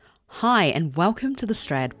Hi, and welcome to the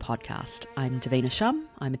Strad podcast. I'm Davina Shum,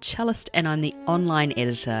 I'm a cellist, and I'm the online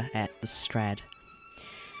editor at the Strad.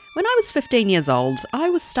 When I was 15 years old, I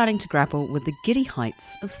was starting to grapple with the giddy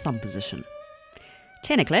heights of thumb position.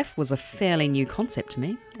 Tenor-clef was a fairly new concept to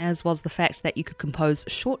me, as was the fact that you could compose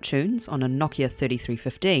short tunes on a Nokia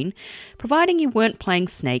 3315, providing you weren't playing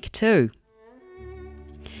Snake 2.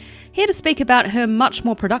 Here to speak about her much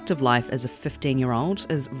more productive life as a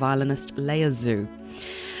 15-year-old is violinist Leia Zhu.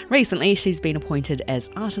 Recently, she's been appointed as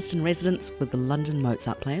artist-in-residence with the London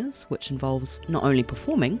Mozart Players, which involves not only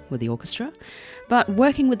performing with the orchestra, but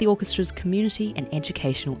working with the orchestra's community and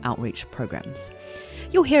educational outreach programs.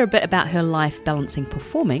 You'll hear a bit about her life balancing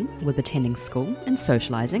performing with attending school and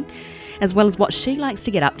socialising, as well as what she likes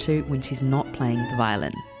to get up to when she's not playing the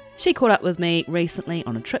violin. She caught up with me recently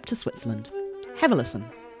on a trip to Switzerland. Have a listen.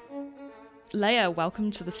 Leia,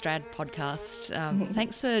 welcome to the Strad podcast.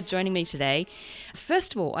 Thanks for joining me today.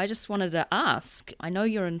 First of all, I just wanted to ask, I know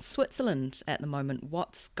you're in Switzerland at the moment.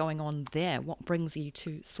 What's going on there? What brings you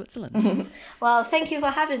to Switzerland? Well, thank you for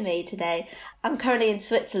having me today. I'm currently in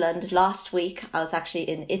Switzerland. Last week, I was actually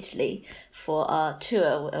in Italy for a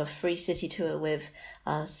tour, a free city tour with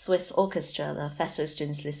a Swiss orchestra, the Festival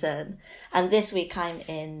Students Lucerne. And this week, I'm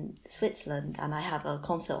in Switzerland and I have a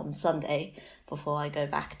concert on Sunday before I go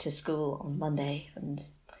back to school on Monday. And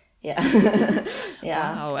yeah.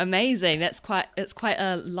 Yeah. Wow, amazing. It's quite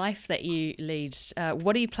a life that you lead.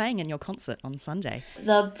 What are you playing in your concert on Sunday?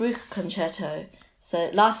 The Bruch Concerto. So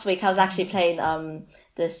last week I was actually playing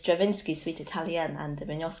the Stravinsky Suite Italienne and the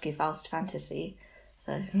Mignowski Faust Fantasy.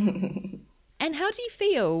 So And how do you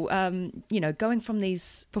feel, going from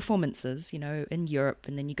these performances, in Europe,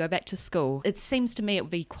 and then you go back to school? It seems to me it would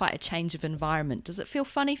be quite a change of environment. Does it feel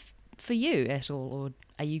funny for you at all, or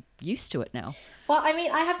are you used to it now? Well, I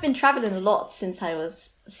mean, I have been travelling a lot since I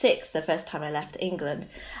was 6, the first time I left England.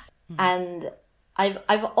 And I've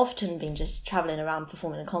often been just travelling around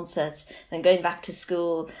performing in concerts, then going back to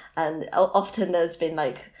school, and often there's been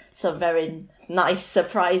like some very nice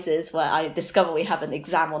surprises where I discover we have an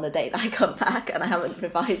exam on the day that I come back and I haven't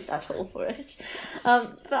revised at all for it.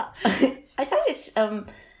 But I think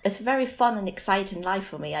it's a very fun and exciting life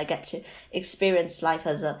for me. I get to experience life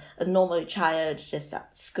as a normal child, just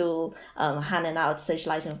at school, hanging out,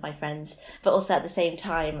 socialising with my friends. But also at the same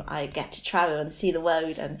time, I get to travel and see the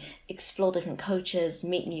world and explore different cultures,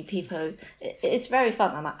 meet new people. It's very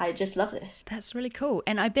fun and I just love this. That's really cool.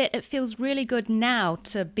 And I bet it feels really good now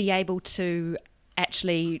to be able to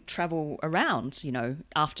actually travel around,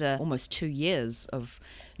 after almost 2 years of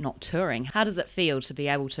not touring. How does it feel to be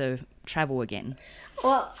able to travel again?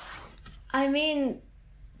 Well, I mean,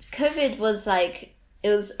 COVID was it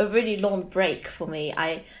was a really long break for me.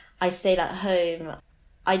 I stayed at home.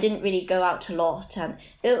 I didn't really go out a lot, and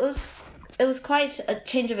it was quite a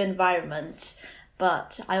change of environment,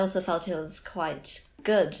 but I also felt it was quite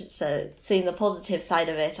good. So seeing the positive side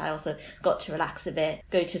of it, I also got to relax a bit,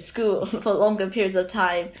 go to school for longer periods of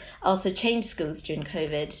time. I also changed schools during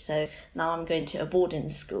COVID, so now I'm going to a boarding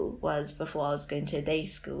school, whereas before I was going to a day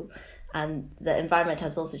school. And the environment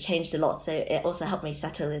has also changed a lot, so it also helped me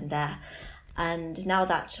settle in there. And now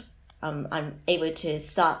that I'm able to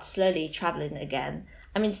start slowly travelling again,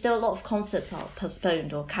 I mean, still a lot of concerts are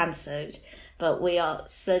postponed or cancelled, but we are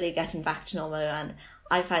slowly getting back to normal, and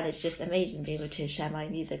I find it's just amazing being able to share my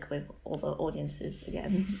music with all the audiences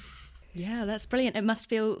again. Yeah, that's brilliant. It must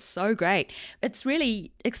feel so great. It's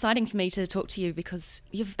really exciting for me to talk to you because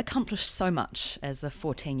you've accomplished so much as a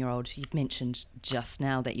 14-year-old. You've mentioned just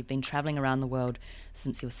now that you've been travelling around the world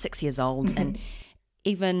since you were 6 years old. And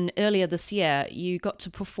even earlier this year, you got to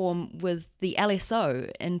perform with the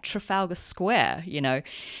LSO in Trafalgar Square,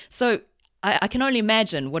 So I can only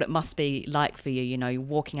imagine what it must be like for you, you're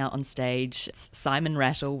walking out on stage. It's Simon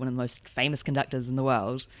Rattle, one of the most famous conductors in the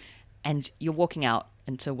world, and you're walking out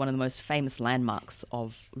into one of the most famous landmarks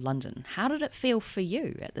of London. How did it feel for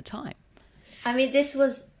you at the time? I mean, this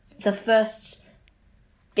was the first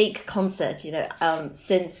big concert,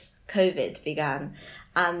 since COVID began.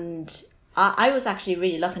 And I was actually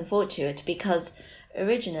really looking forward to it because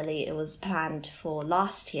originally it was planned for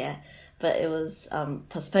last year, but it was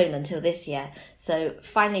postponed until this year. So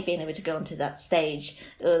finally being able to go onto that stage,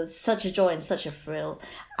 it was such a joy and such a thrill.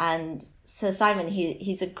 And Sir Simon,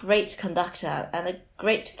 he's a great conductor and a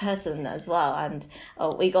great person as well. And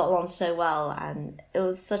we got along so well, and it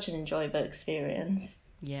was such an enjoyable experience.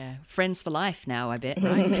 Yeah, friends for life now, I bet,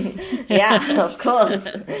 right? Yeah, of course.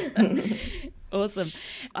 Awesome.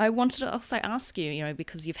 I wanted to also ask you,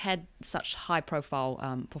 because you've had such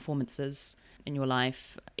high-profile performances in your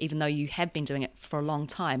life, even though you have been doing it for a long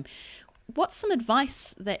time, what's some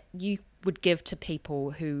advice that you would give to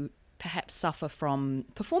people who perhaps suffer from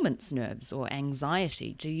performance nerves or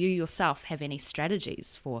anxiety. Do you yourself have any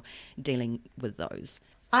strategies for dealing with those?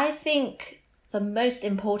 I think the most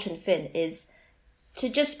important thing is to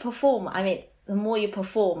just perform. I mean, the more you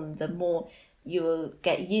perform, the more you will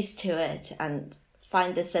get used to it and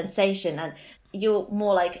find the sensation, and you'll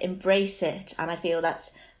more like embrace it. And I feel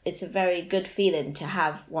it's a very good feeling to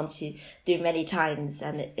have once you do many times,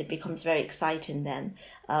 and it becomes very exciting then.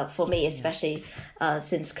 For me, especially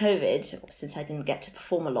since COVID, since I didn't get to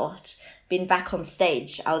perform a lot, being back on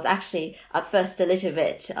stage, I was actually at first a little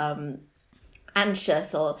bit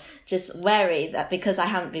anxious or just wary that because I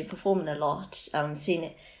hadn't been performing a lot, seeing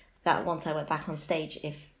it, that once I went back on stage,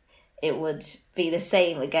 if it would be the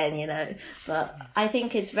same again, you know. But I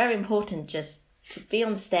think it's very important just to be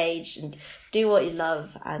on stage and do what you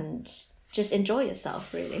love and just enjoy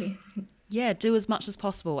yourself, really. Yeah, do as much as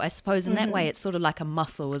possible. I suppose in that way it's sort of like a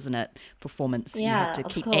muscle, isn't it? Performance. You have to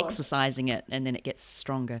keep exercising it and then it gets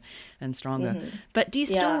stronger and stronger. But do you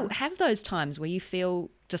still have those times where you feel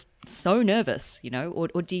just so nervous, you know,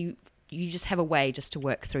 or do you just have a way just to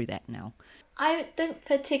work through that now? I don't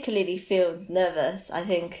particularly feel nervous. I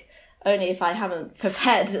think only if I haven't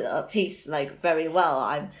prepared a piece like very well,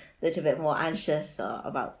 I'm a little bit more anxious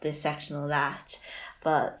about this section or that.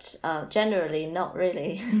 But generally, not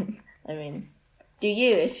really. I mean, do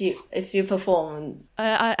you if you perform?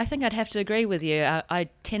 I think I'd have to agree with you. I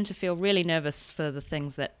tend to feel really nervous for the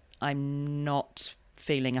things that I'm not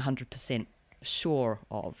feeling 100% sure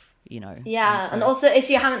of, you know. Yeah, and also if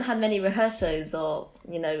you haven't had many rehearsals or,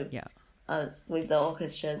 you know, with the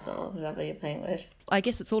orchestras or whoever you're playing with. I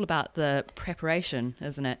guess it's all about the preparation,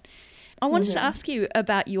 isn't it? I wanted to ask you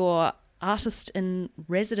about your artist in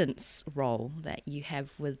residence role that you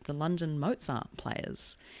have with the London Mozart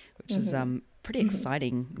Players, which is pretty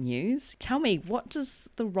exciting news. Tell me, what does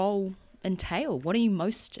the role entail? What are you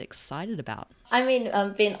most excited about? I mean,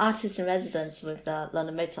 being artist in residence with the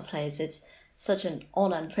London Mozart Players, it's such an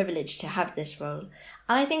honour and privilege to have this role.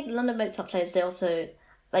 And I think the London Mozart Players, they're also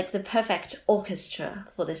like the perfect orchestra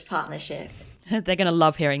for this partnership. They're going to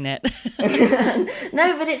love hearing that.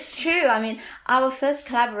 No, but it's true. I mean, our first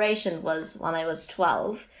collaboration was when I was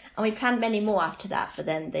 12, and we planned many more after that, but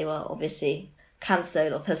then they were obviously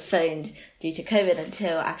cancelled or postponed due to COVID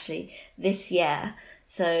until actually this year.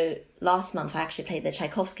 So last month I actually played the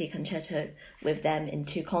Tchaikovsky concerto with them in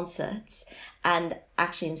 2 concerts. And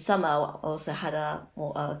actually in summer I also had a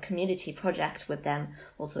community project with them,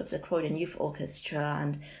 also with the Croydon Youth Orchestra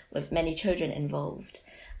and with many children involved.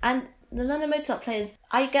 And the London Mozart Players,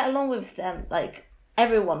 I get along with them, like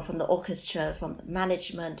everyone from the orchestra, from the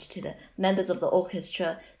management to the members of the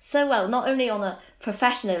orchestra, so well, not only on a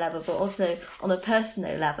professional level, but also on a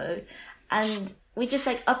personal level. And we just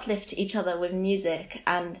like uplift each other with music.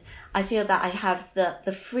 And I feel that I have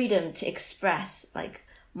the freedom to express like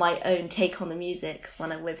my own take on the music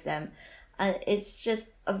when I'm with them. And it's just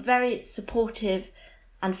a very supportive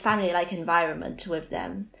and family-like environment with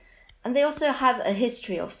them. And they also have a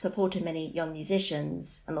history of supporting many young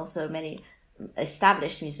musicians and also many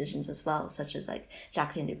established musicians as well, such as like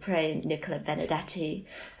Jacqueline Dupre, Nicola Benedetti.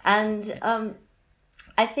 And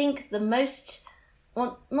I think the most,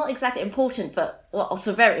 well, not exactly important, but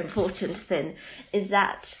also very important thing is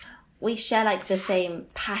that we share like the same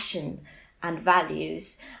passion and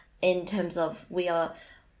values in terms of we are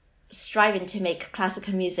striving to make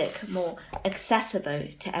classical music more accessible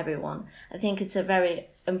to everyone. I think it's a very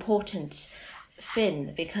important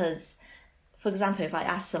thing because, for example, if I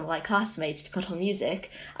ask some of my classmates to put on music,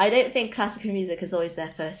 I don't think classical music is always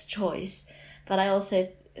their first choice. But I also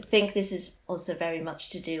think this is also very much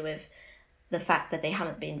to do with the fact that they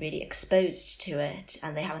haven't been really exposed to it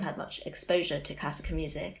and they haven't had much exposure to classical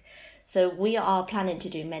music. So we are planning to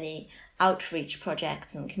do many outreach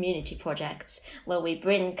projects and community projects where we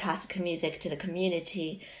bring classical music to the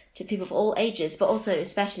community, to people of all ages, but also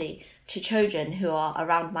especially to children who are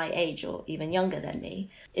around my age or even younger than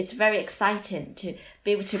me. It's very exciting to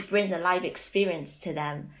be able to bring the live experience to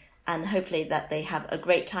them and hopefully that they have a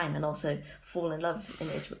great time and also fall in love in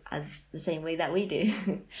it as the same way that we do.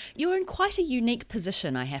 You're in quite a unique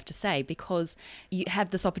position, I have to say, because you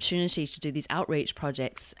have this opportunity to do these outreach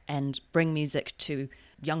projects and bring music to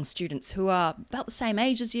young students who are about the same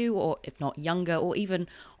age as you, or if not younger, or even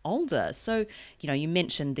older. So, you know, you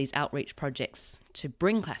mentioned these outreach projects to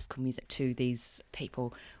bring classical music to these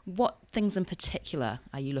people. What things in particular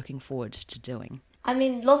are you looking forward to doing? I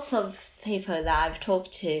mean, lots of people that I've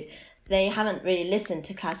talked to, they haven't really listened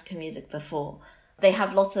to classical music before. They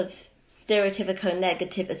have lots of stereotypical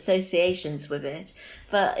negative associations with it.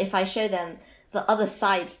 But if I show them the other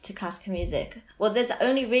side to classical music. Well, there's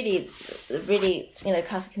only really,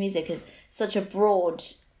 classical music is such a broad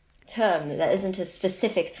term. There isn't a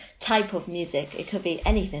specific type of music. It could be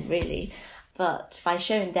anything, really. But by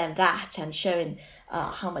showing them that and showing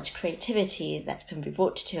how much creativity that can be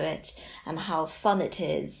brought to it and how fun it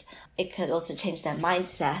is, it can also change their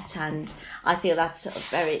mindset. And I feel that's a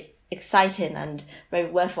very exciting and very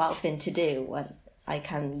worthwhile thing to do when I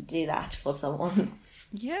can do that for someone.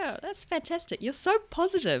 Yeah, that's fantastic. You're so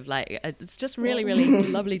positive. Like, it's just really, really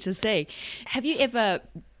lovely to see. Have you ever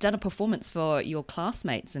done a performance for your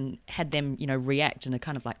classmates and had them, react in a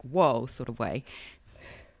kind of like, whoa sort of way?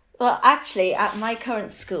 Well, actually, at my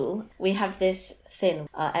current school, we have this thing.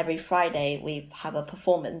 Every Friday, we have a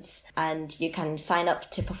performance and you can sign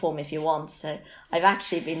up to perform if you want. So I've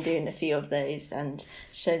actually been doing a few of those and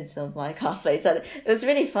shown some of my classmates. And it was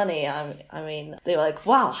really funny. I mean, they were like,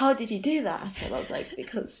 wow, how did you do that? And I was like,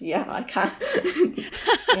 because, I can.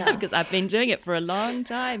 Because I've been doing it for a long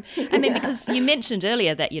time. I mean, because you mentioned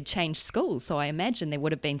earlier that you'd changed schools. So I imagine there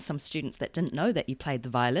would have been some students that didn't know that you played the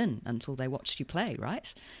violin until they watched you play,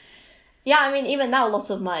 right? Yeah, I mean, even now,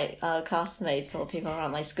 lots of my classmates or people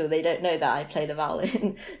around my school, they don't know that I play the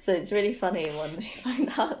violin. So it's really funny when they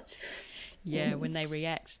find out. Yeah, when they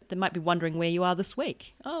react. They might be wondering where you are this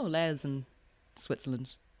week. Oh, Leia's in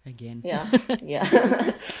Switzerland again. Yeah,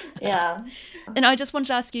 yeah, yeah. And I just wanted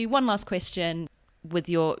to ask you one last question. With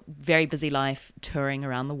your very busy life, touring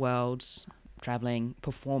around the world, travelling,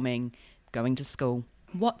 performing, going to school,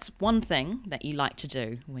 what's one thing that you like to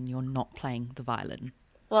do when you're not playing the violin?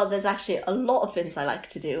 Well, there's actually a lot of things I like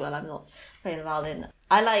to do when I'm not playing the violin.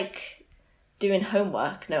 I like doing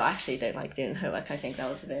homework. No, I actually don't like doing homework. I think that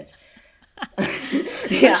was a bit...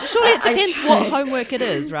 Surely it depends what homework it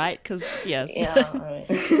is, right? Because, yes. Yeah,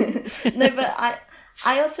 right. No, but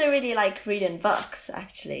I also really like reading books,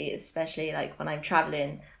 actually, especially like when I'm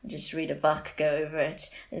traveling. I just read a book, go over it.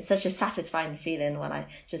 It's such a satisfying feeling when I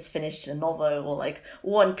just finished a novel or like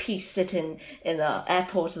One Piece sitting in the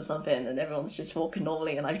airport or something and everyone's just walking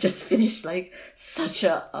normally and I've just finished like such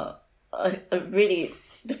a really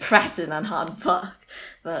depressing and hard book.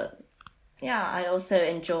 But yeah, I also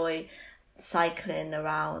enjoy cycling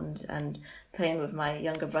around and playing with my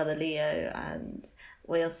younger brother Leo, and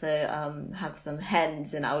we also have some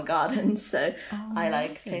hens in our garden, so I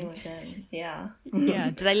like playing with them. Yeah. Yeah.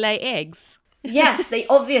 Do they lay eggs? Yes, they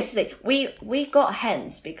obviously. We got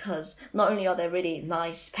hens because not only are they really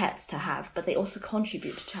nice pets to have, but they also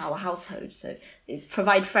contribute to our household. So they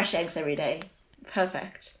provide fresh eggs every day.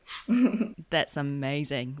 Perfect. That's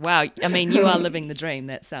amazing. Wow. I mean, you are living the dream.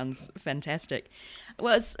 That sounds fantastic.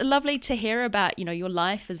 Well, it's lovely to hear about, your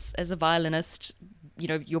life as a violinist.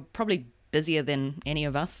 You're probably busier than any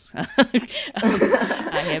of us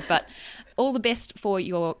I hear, but all the best for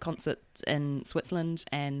your concert in Switzerland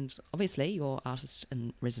and obviously your artist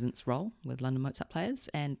in residence role with London Mozart Players,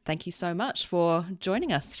 and thank you so much for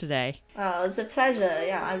joining us today. Oh, it's a pleasure.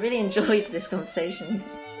 Yeah, I really enjoyed this conversation.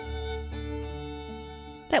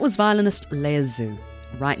 That was violinist Leia Zhu.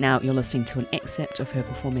 Right now you're listening to an excerpt of her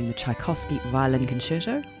performing the Tchaikovsky Violin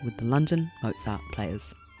Concerto with the London Mozart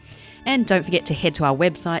Players. And don't forget to head to our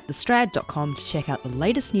website, thestrad.com, to check out the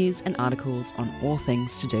latest news and articles on all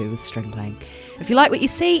things to do with string playing. If you like what you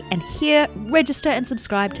see and hear, register and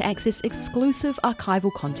subscribe to access exclusive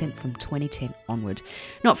archival content from 2010 onward.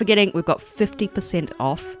 Not forgetting, we've got 50%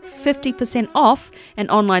 off an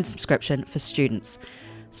online subscription for students.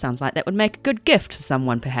 Sounds like that would make a good gift for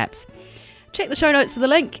someone, perhaps. Check the show notes for the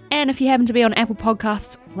link, and if you happen to be on Apple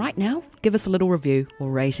Podcasts right now, give us a little review or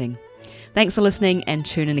rating. Thanks for listening, and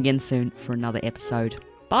tune in again soon for another episode.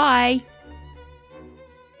 Bye!